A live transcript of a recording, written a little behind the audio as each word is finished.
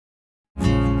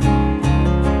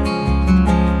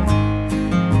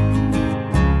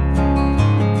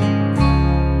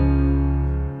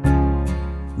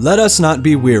Let us not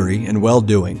be weary in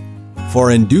well-doing,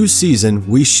 for in due season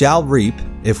we shall reap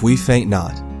if we faint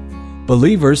not.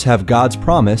 Believers have God's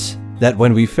promise that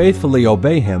when we faithfully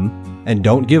obey Him and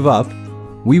don't give up,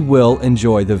 we will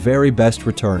enjoy the very best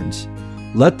returns.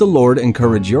 Let the Lord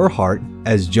encourage your heart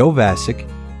as Joe Vasick,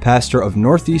 pastor of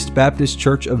Northeast Baptist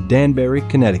Church of Danbury,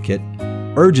 Connecticut,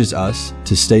 urges us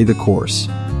to stay the course.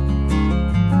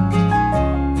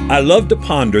 I love to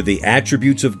ponder the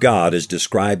attributes of God as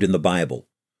described in the Bible.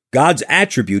 God's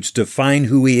attributes define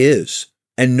who He is,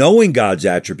 and knowing God's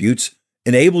attributes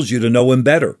enables you to know Him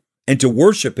better and to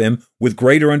worship Him with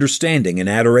greater understanding and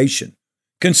adoration.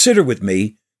 Consider with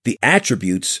me the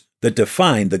attributes that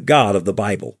define the God of the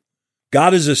Bible.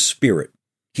 God is a spirit.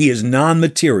 He is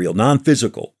non-material,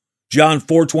 non-physical. John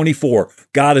 4:24,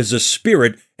 God is a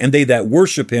spirit, and they that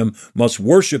worship Him must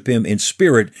worship Him in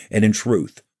spirit and in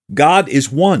truth. God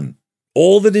is one.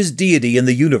 All that is deity in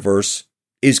the universe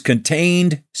is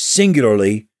contained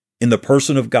singularly in the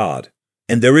person of God,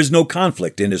 and there is no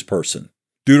conflict in His person.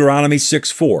 Deuteronomy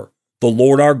 6:4, the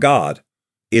Lord our God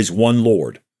is one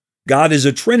Lord. God is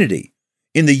a Trinity.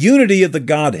 In the unity of the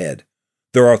Godhead,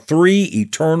 there are three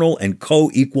eternal and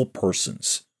co-equal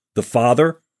persons, the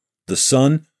Father, the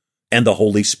Son, and the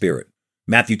Holy Spirit.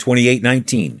 Matthew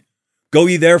 28:19, go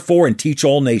ye therefore and teach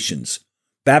all nations,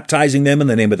 baptizing them in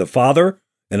the name of the Father,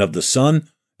 and of the Son,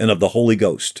 and of the Holy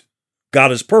Ghost.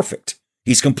 God is perfect.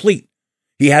 He's complete.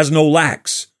 He has no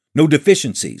lacks, no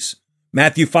deficiencies.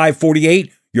 Matthew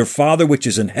 5:48, your Father which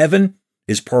is in heaven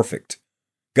is perfect.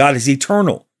 God is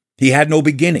eternal. He had no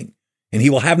beginning, and He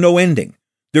will have no ending.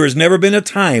 There has never been a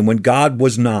time when God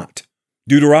was not.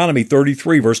 Deuteronomy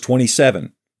 33, verse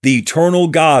 27, the eternal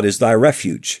God is thy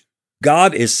refuge.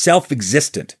 God is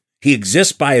self-existent. He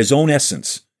exists by His own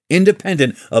essence,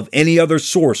 independent of any other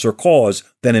source or cause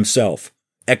than Himself.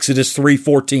 Exodus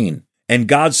 3:14, and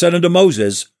God said unto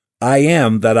Moses, I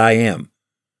am that I am.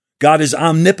 God is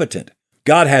omnipotent.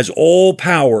 God has all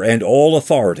power and all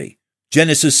authority.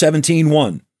 Genesis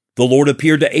 17:1, the Lord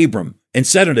appeared to Abram and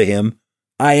said unto him,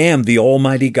 I am the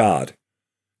Almighty God.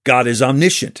 God is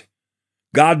omniscient.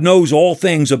 God knows all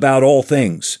things about all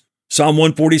things. Psalm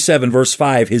 147, verse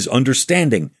 5, His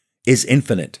understanding is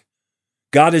infinite.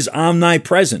 God is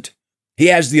omnipresent. He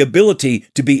has the ability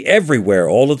to be everywhere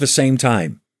all at the same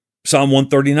time. Psalm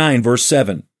 139, verse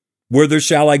 7, whither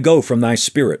shall I go from thy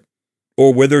spirit?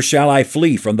 Or whither shall I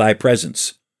flee from thy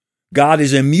presence? God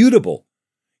is immutable.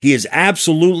 He is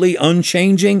absolutely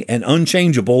unchanging and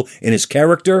unchangeable in His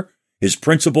character, His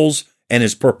principles, and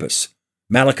His purpose.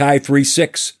 Malachi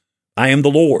 3:6, I am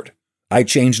the Lord, I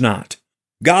change not.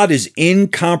 God is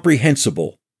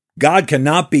incomprehensible. God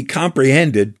cannot be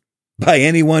comprehended by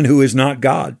anyone who is not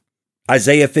God.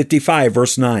 Isaiah 55,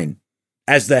 verse 9,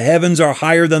 as the heavens are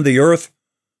higher than the earth,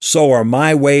 so are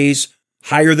my ways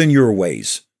higher than your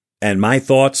ways, and my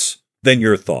thoughts than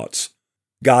your thoughts.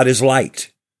 God is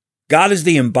light. God is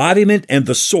the embodiment and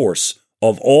the source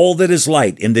of all that is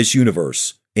light in this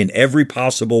universe, in every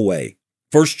possible way.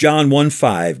 1 John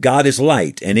 1:5, God is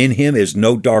light, and in Him is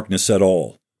no darkness at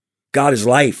all. God is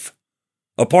life.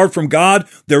 Apart from God,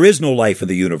 there is no life in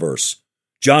the universe.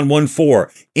 John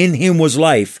 1:4, in Him was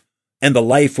life, and the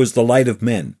life was the light of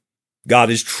men.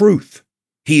 God is truth.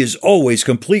 He is always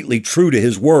completely true to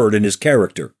His word and His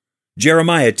character.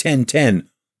 Jeremiah 10:10,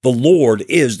 the Lord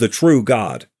is the true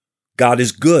God. God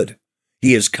is good.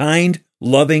 He is kind,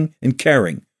 loving, and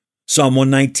caring. Psalm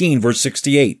 119, verse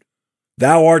 68,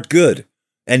 thou art good,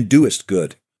 and doest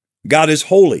good. God is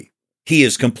holy. He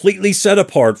is completely set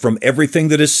apart from everything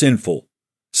that is sinful.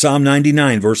 Psalm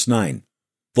 99, verse 9,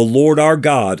 the Lord our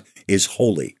God is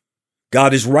holy.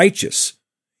 God is righteous.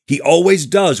 He always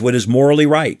does what is morally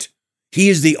right. He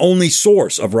is the only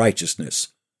source of righteousness.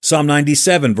 Psalm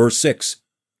 97, verse 6,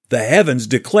 the heavens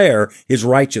declare His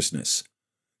righteousness.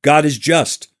 God is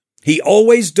just. He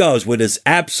always does what is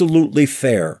absolutely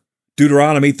fair.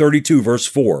 Deuteronomy 32, verse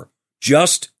 4,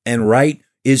 just and right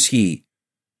is He.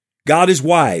 God is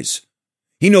wise.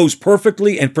 He knows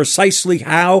perfectly and precisely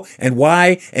how and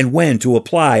why and when to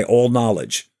apply all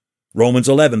knowledge. Romans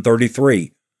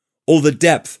 11:33, oh, the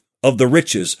depth of the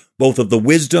riches, both of the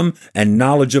wisdom and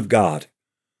knowledge of God.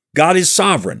 God is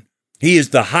sovereign. He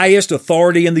is the highest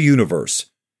authority in the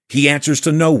universe. He answers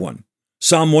to no one.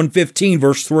 Psalm 115,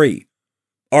 verse 3,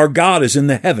 our God is in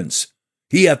the heavens.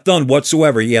 He hath done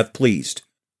whatsoever He hath pleased.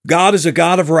 God is a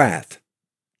God of wrath.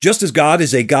 Just as God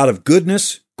is a God of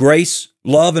goodness, grace,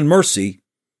 love, and mercy,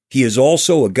 He is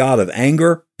also a God of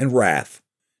anger and wrath.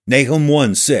 Nahum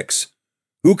 1:6,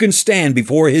 who can stand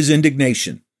before His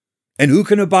indignation? And who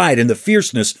can abide in the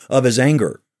fierceness of His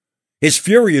anger? His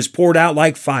fury is poured out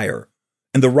like fire,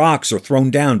 and the rocks are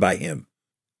thrown down by Him.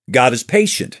 God is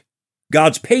patient.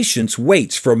 God's patience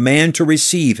waits for man to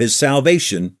receive his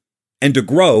salvation and to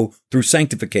grow through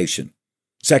sanctification.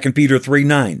 2 Peter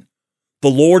 3:9. The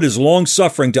Lord is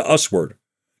long-suffering to usward,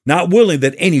 not willing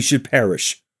that any should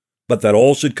perish, but that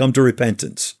all should come to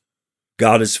repentance.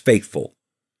 God is faithful.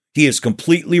 He is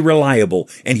completely reliable,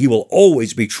 and he will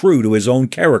always be true to his own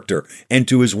character and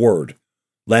to his word.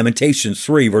 Lamentations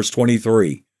 3, verse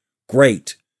 23.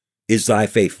 Great is thy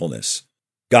faithfulness.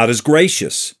 God is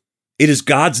gracious. It is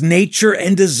God's nature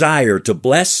and desire to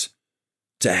bless,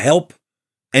 to help,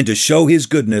 and to show his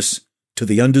goodness to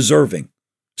the undeserving.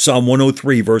 Psalm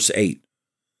 103, verse 8.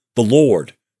 The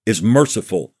Lord is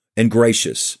merciful and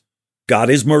gracious. God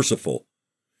is merciful.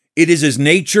 It is his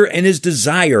nature and his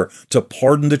desire to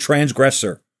pardon the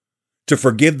transgressor, to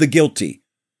forgive the guilty,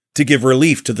 to give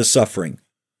relief to the suffering.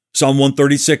 Psalm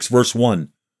 136, verse 1.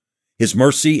 His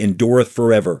mercy endureth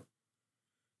forever.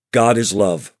 God is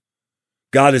love.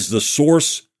 God is the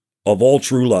source of all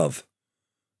true love.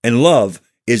 And love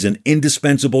is an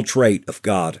indispensable trait of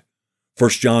God.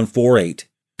 1 John 4:8.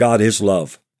 God is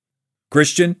love.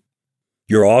 Christian,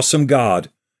 your awesome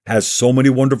God has so many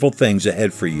wonderful things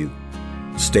ahead for you.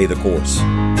 Stay the course.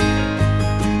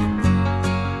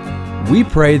 We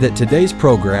pray that today's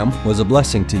program was a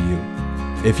blessing to you.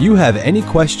 If you have any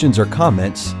questions or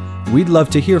comments, we'd love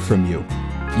to hear from you.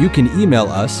 You can email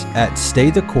us at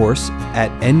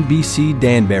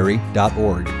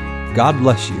staythecourse@nbcdanbury.org. God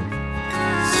bless you.